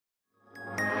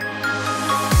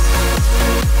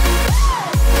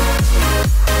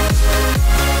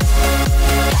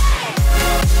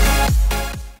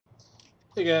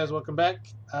guys, welcome back.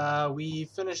 We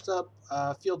finished up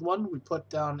field one. We put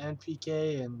down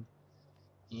NPK and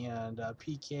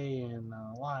PK and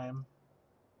lime.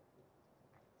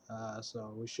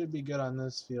 So we should be good on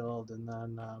this field, and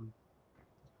then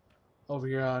over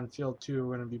here on field two,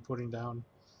 we're going to be putting down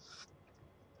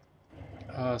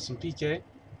some PK.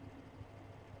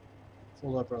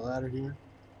 Fold up our ladder here.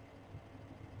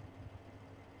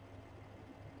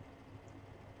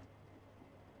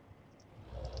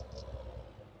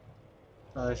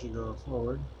 Probably should go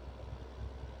forward.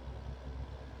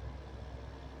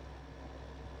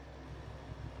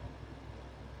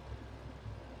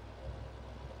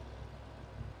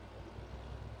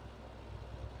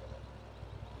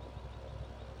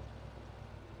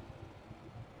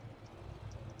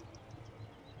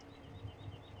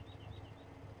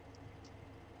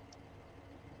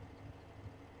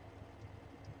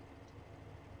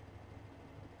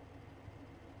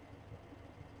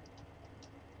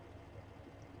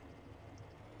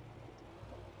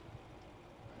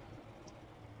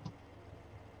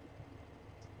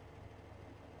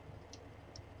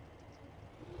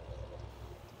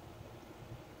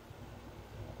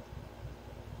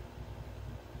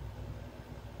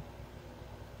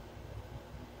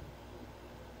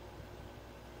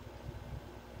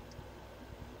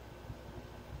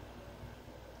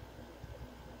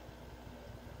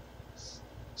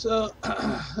 So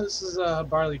this is a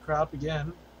barley crop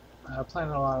again.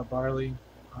 Planted a lot of barley.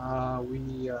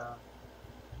 We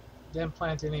didn't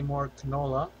plant any more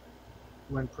canola.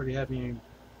 Went pretty heavy in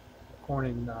corn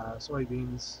and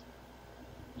soybeans.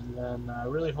 And then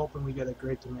really hoping we get a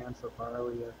great demand for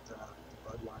barley at the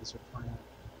Budweiser plant.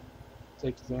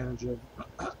 Take advantage of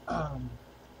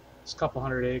this couple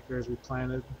hundred acres we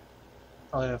planted.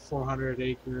 Probably have 400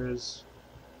 acres.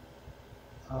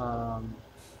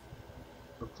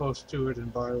 Or close to it in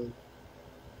barley.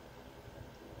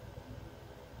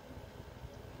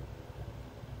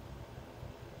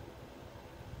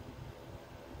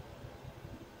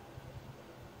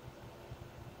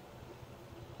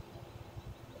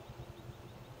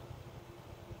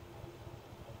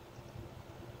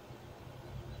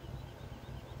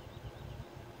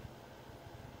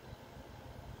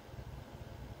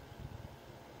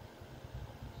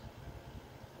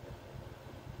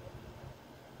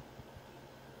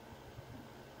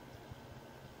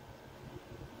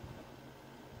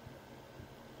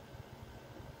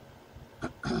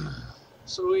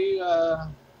 So we, in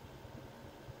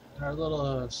our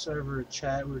little server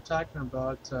chat, we were talking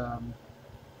about, at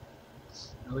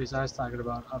least I was talking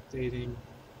about updating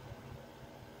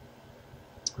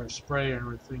our sprayer, and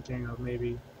we're thinking of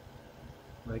maybe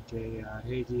like a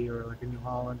Haiti or like a New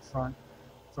Holland front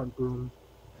boom.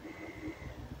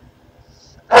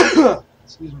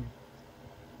 Excuse me.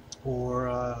 Or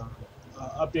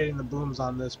updating the booms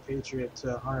on this Patriot to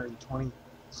 120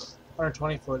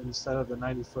 foot instead of the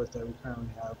 90 foot that we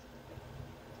currently have.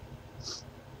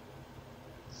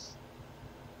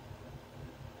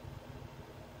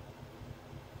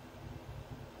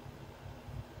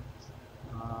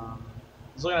 I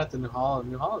was looking at the New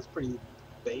Holland. New Holland's pretty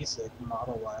basic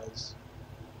model-wise.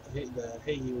 The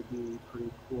Haiti would be pretty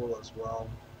cool as well.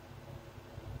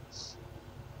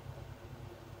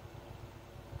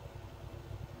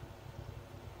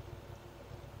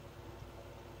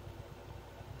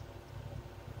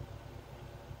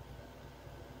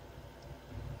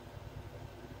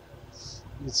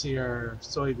 You can see our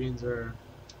soybeans are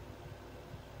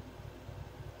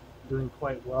doing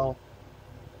quite well.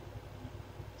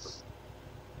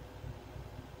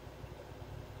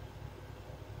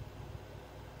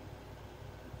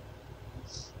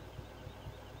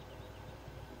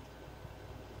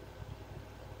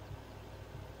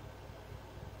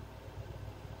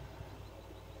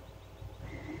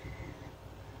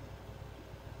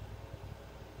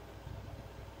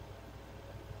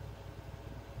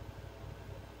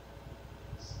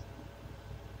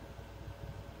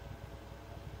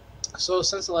 So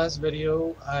since the last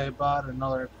video, I bought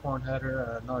another corn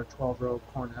header, another 12-row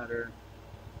corn header.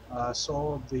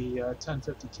 Sold the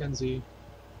 1050 Kinsey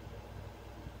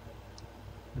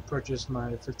and purchased my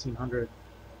 1500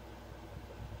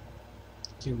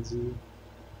 Kinsey.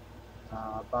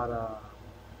 Bought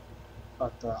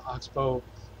the Oxbow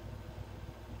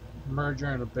merger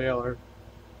and a baler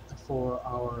for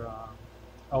our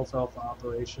alfalfa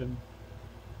operation,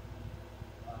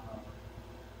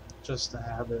 just to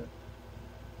have it.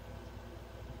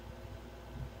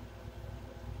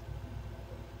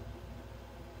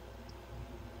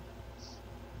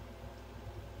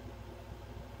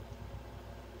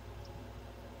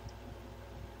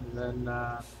 And then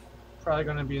probably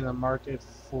going to be in the market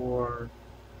for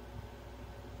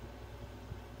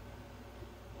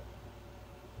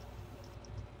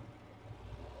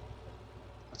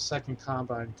second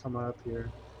combine coming up here.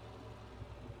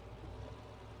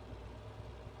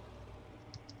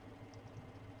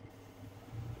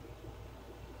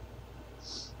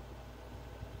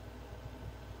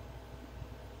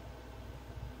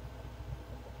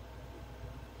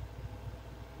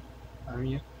 I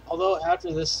mean, although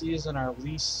after this season our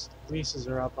leases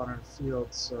are up on our field,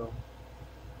 so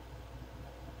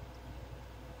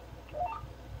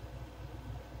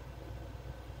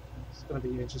it's going to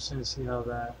be interesting to see how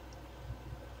that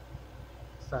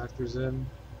factors in.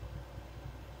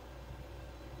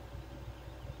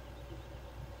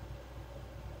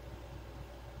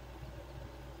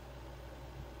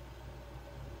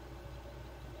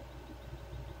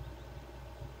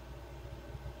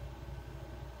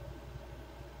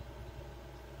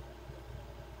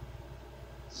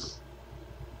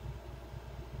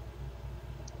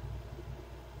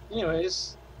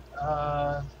 Anyways,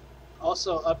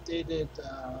 also updated,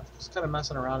 just kind of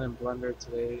messing around in Blender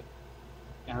today,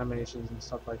 animations and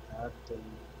stuff like that. And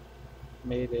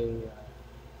made a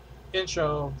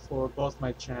intro for both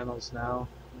my channels now.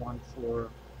 One for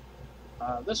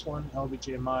this one,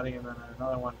 LBJ modding, and then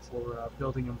another one for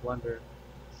building in Blender.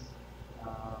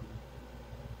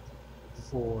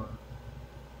 For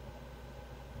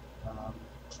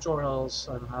tutorials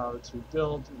on how to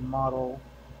build and model.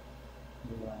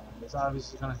 It's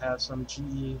obviously going to have some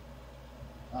GE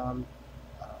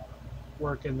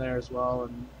work in there as well,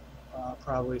 and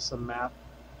probably some map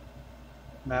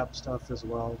stuff as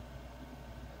well.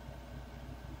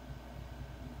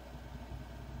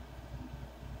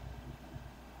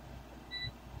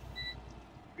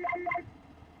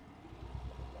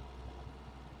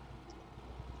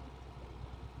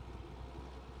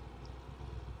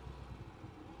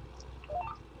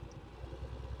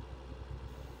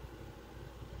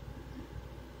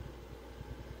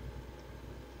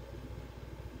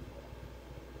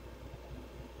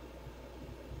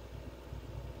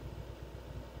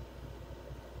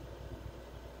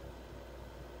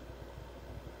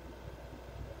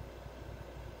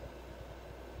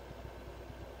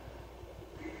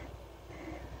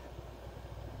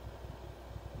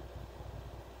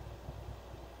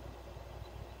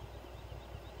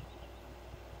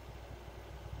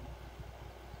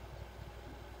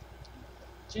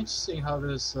 It's interesting how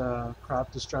this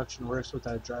crop destruction works with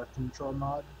that drive control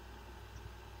mod.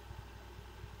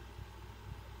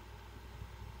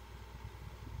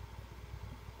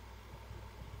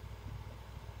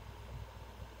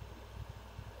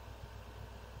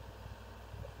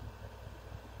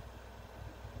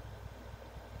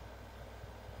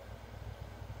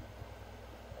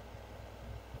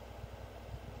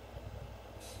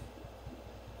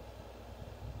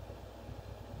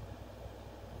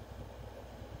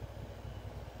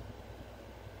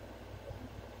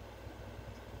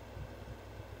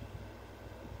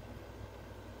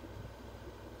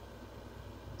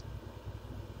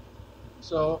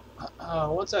 So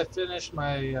once I finish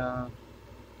my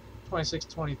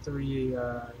 2623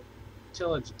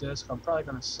 tillage disc, I'm probably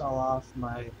going to sell off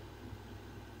my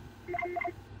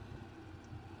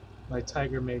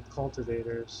Tiger made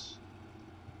cultivators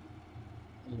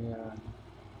and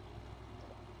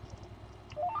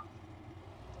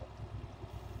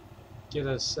get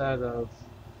a set of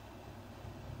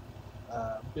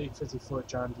big 50-foot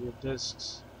John Deere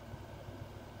discs.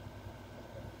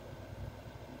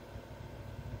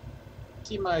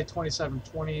 Keep my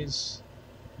 2720s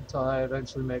until I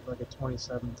eventually make like a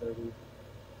 2730.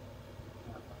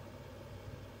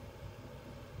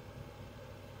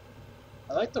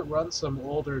 I like to run some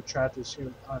older tractors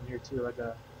here on here too, like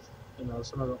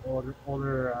some of the older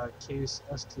case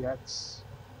STX.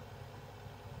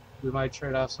 We might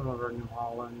trade off some of our New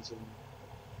Hollands and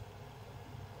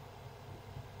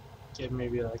get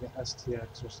maybe like an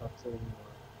STX or something.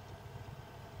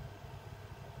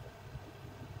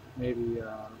 Maybe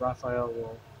Raphael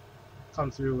will come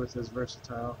through with his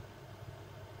versatile.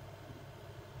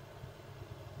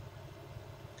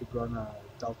 Could run a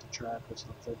Delta track or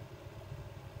something.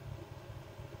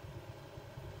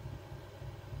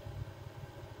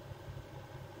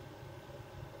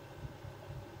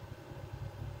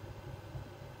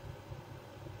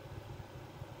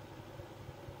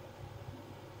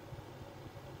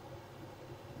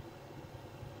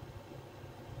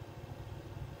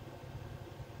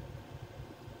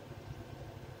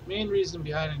 Main reason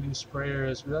behind a new sprayer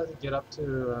is we like to get up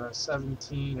to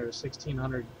 17 or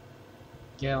 1600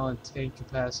 gallon tank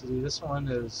capacity. This one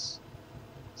is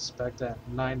spec'd at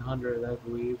 900, I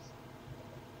believe.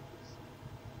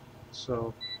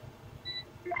 So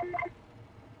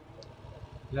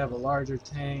you have a larger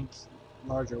tank,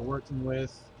 larger working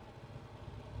width,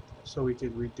 so we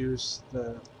could reduce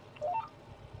the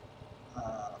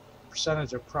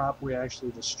percentage of crop we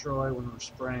actually destroy when we're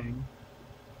spraying.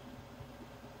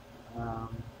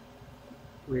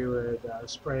 We would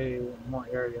spray more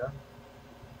area,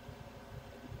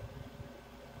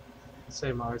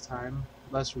 same amount of time,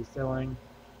 less refilling.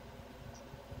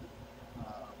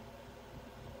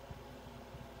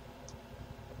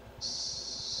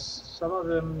 Some of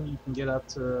them you can get up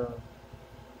to,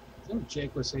 I think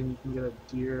Jake was saying you can get a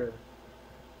deer,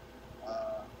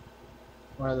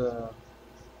 one of the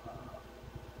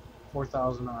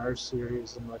 4000R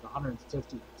series in like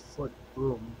 150-foot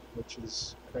boom, which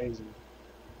is crazy.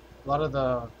 A lot of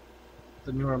the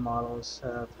newer models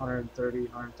have 130,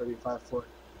 135-foot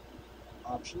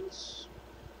options.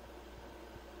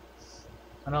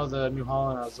 I know the New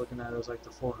Holland I was looking at, it was like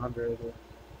the 400. It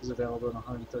is available in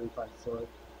 135-foot.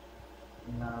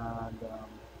 And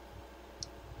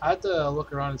I had to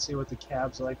look around and see what the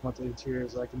cabs are like, what the interior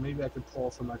is like, and maybe I could pull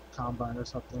from like a combine or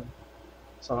something,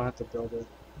 so I don't have to build it.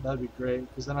 That'd be great,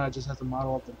 because then I just have to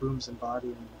model up the booms and body,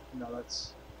 and you know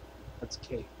that's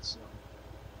cake. So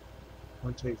it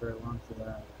wouldn't take very long for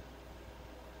that.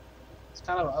 It's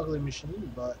kind of an ugly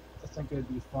machine, but I think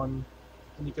it'd be fun,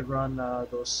 and you could run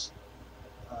those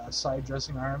side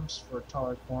dressing arms for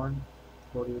taller corn,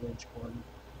 48-inch corn.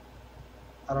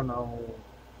 I don't know,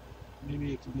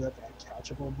 maybe it could be like a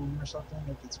catchable boom or something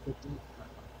if it's 50. I don't know.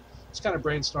 Just kind of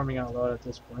brainstorming out loud at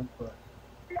this point, but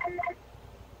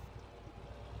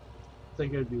I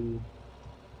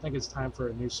think it's time for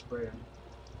a new sprayer.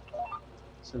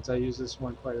 Since I use this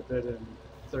one quite a bit in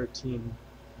 13,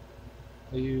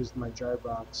 I used my dry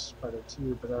box spreader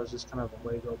too, but that was just kind of a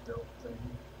Lego built thing.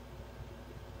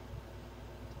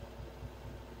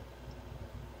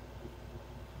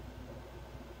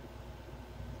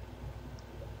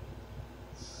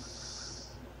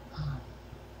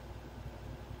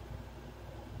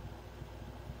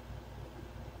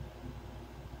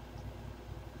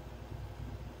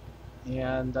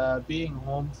 And being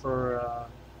home for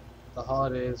the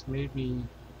holidays made me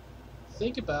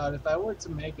think about if I were to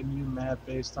make a new map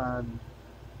based on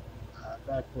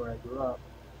back where I grew up.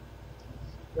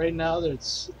 Right now,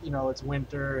 it's it's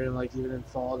winter, and like even in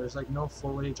fall, there's like no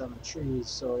foliage on the trees.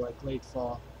 So like late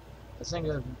fall, I think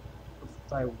if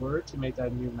I were to make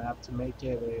that new map, to make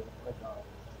it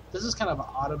this is kind of an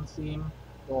autumn theme,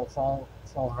 well fall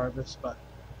harvest, but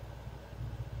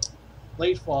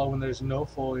late fall when there's no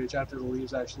foliage after the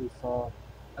leaves actually fall,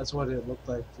 that's what it looked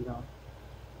like,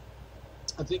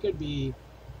 I think it'd be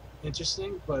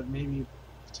interesting, but maybe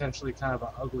potentially kind of an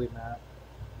ugly map,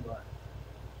 but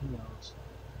who knows.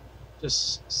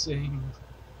 Just seeing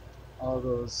all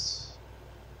those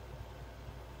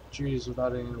trees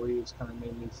without any leaves kind of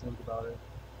made me think about it,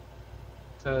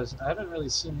 because I haven't really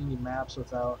seen any maps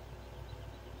without,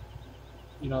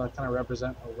 that kind of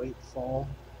represent a late fall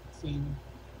theme.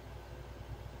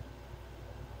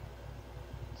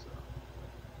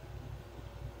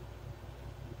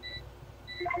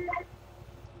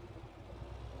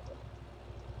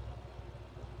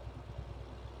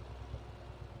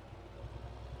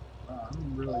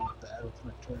 I'm really bad with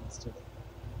my turns today.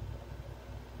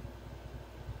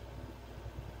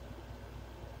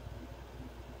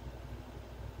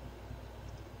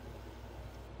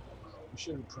 Oh, we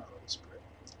should have probably sprayed.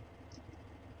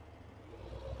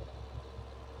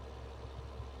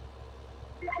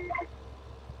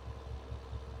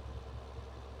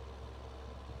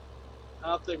 I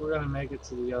don't think we're going to make it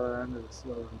to the other end of the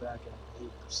field and back at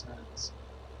 8%.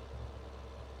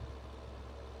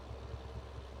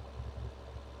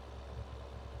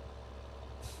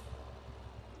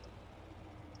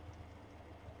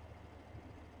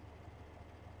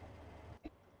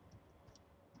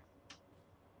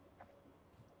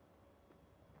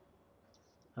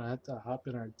 I have to hop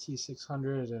in our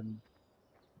T600 and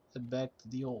head back to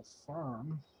the old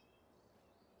farm.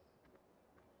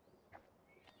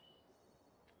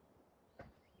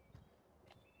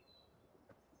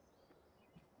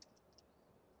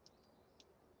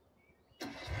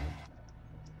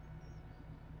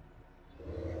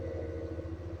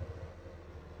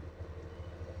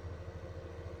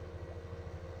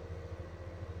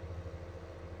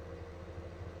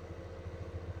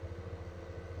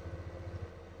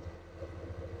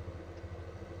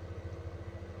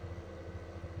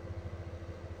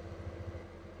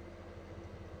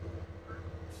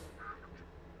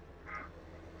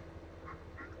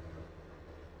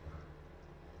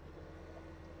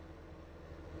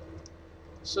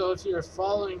 So if you're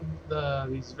following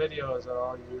these videos at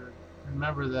all, you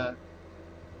remember that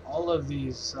all of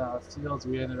these fields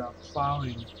we ended up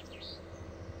plowing,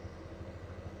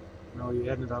 you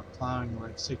ended up plowing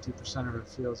like 60% of her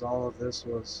fields. All of this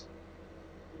was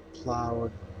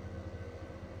plowed.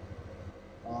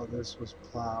 All this was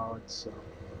plowed. So,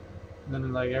 and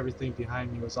then like everything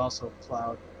behind me was also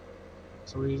plowed.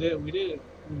 So we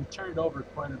turned over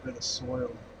quite a bit of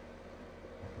soil,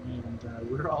 and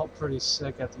we were all pretty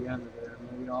sick at the end of it.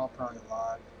 I mean, we all probably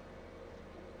logged,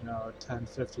 10,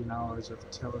 15 hours of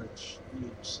tillage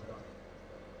each. So.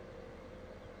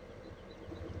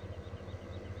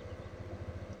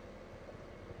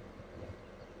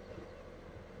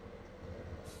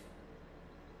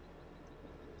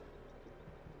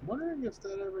 I'm wondering if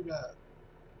that ever got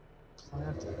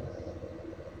planted.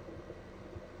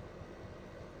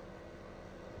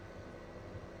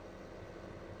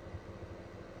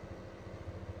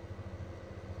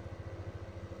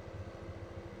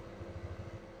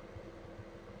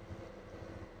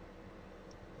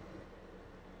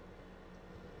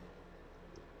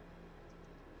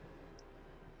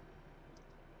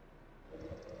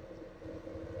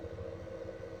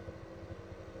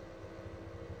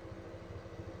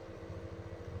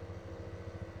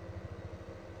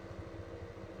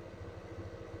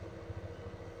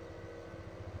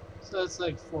 So that's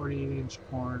like 48-inch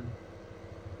corn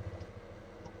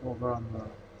over on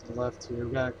the left here.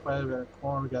 We got quite a bit of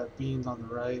corn. We got beans on the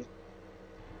right.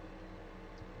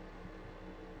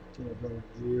 Get a better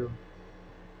view.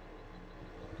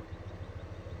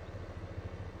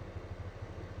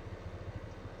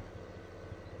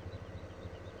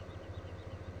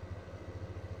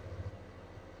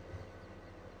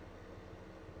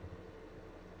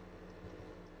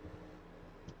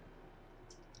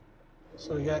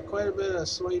 So we got quite a bit of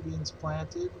soybeans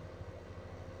planted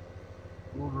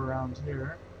over around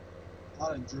here. A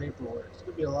lot of draper work. It's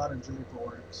going to be a lot of draper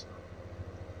work.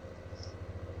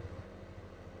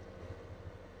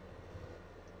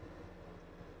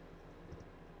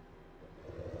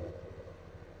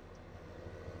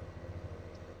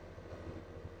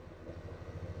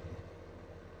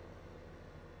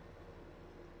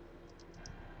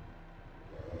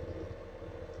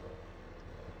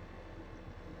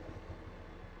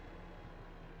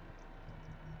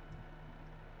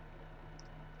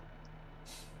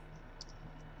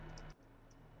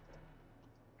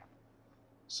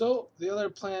 So the other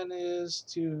plan is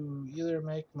to either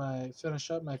finish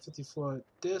up my 50-foot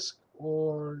disc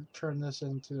or turn this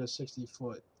into a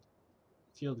 60-foot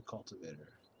field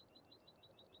cultivator.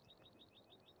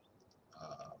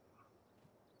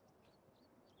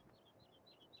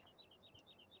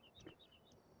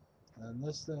 And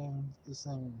this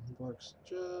thing works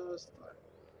just fine.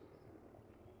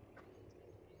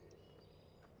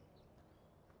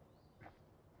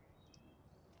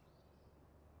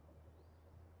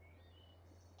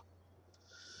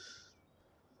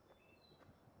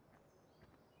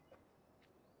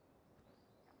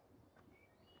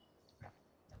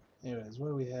 Anyways, what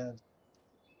do we have?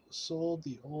 Sold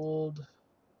the old.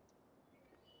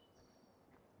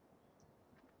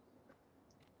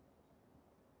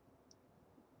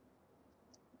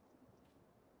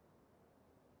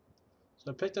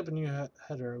 So I picked up a new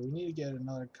header. We need to get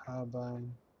another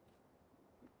combine.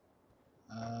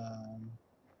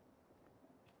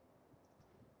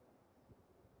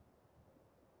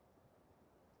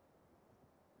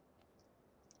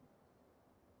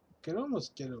 Could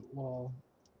almost get it. Well,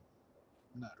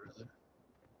 not really.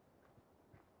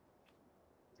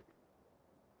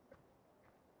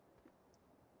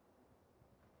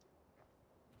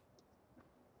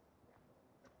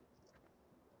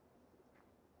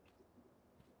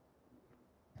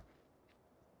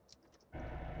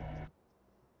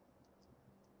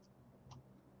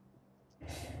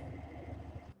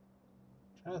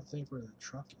 Trying to think where the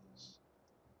truck is.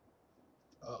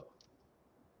 Oh.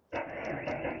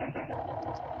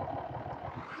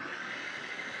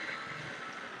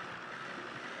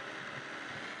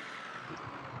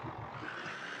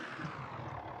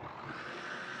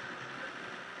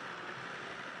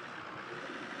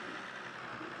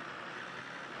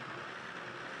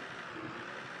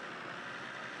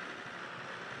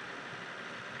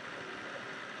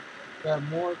 Got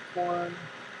more corn.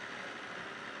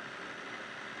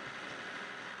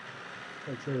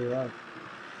 That's really loud.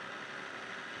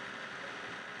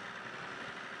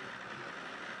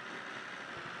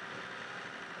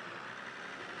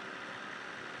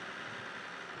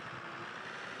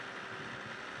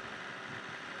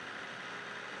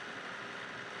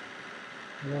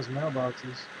 Those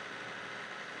mailboxes.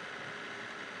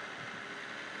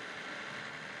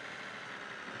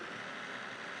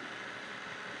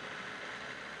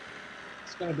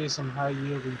 It's going to be some high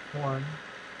yielding corn.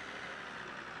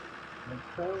 And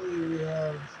currently we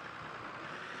have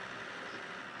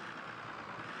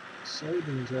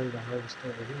soybeans ready to harvest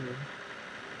over here.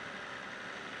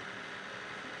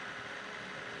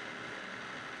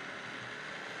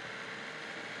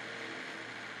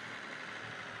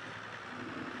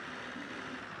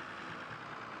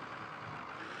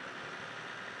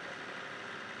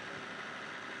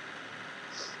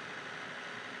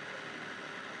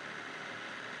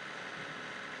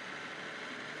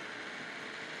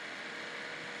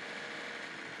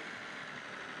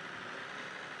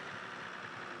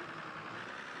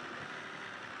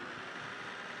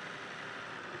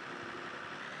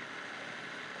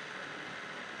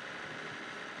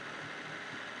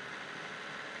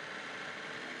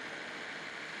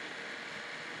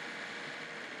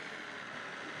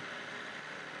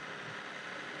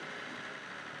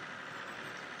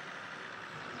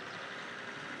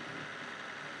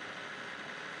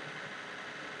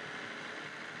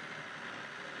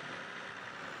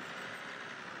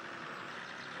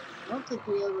 I don't think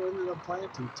we ever ended up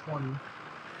planting 20.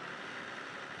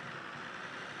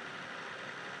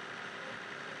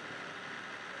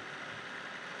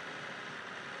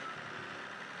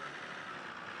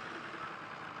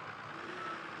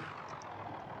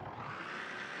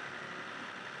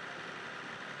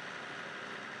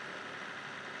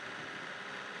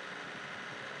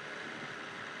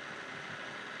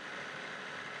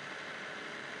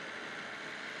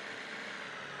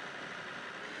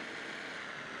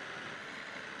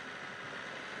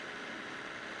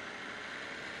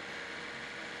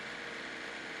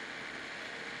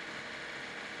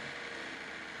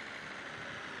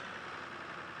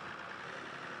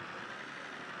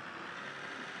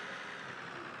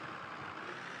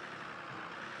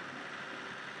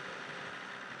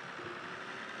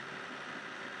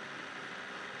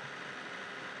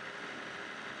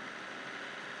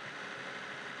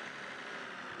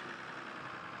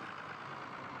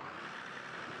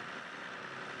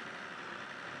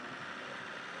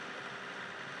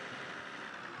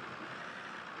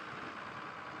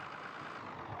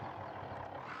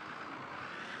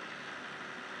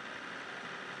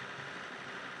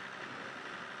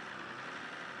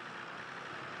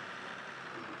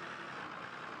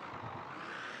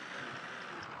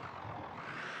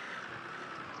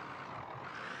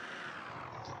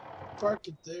 Park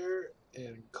it there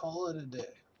and call it a day.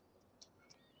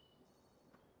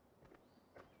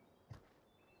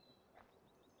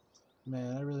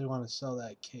 Man, I really want to sell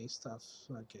that K stuff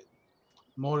so I could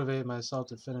motivate myself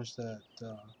to finish that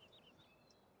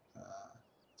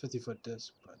 50-foot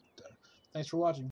disc. But thanks for watching.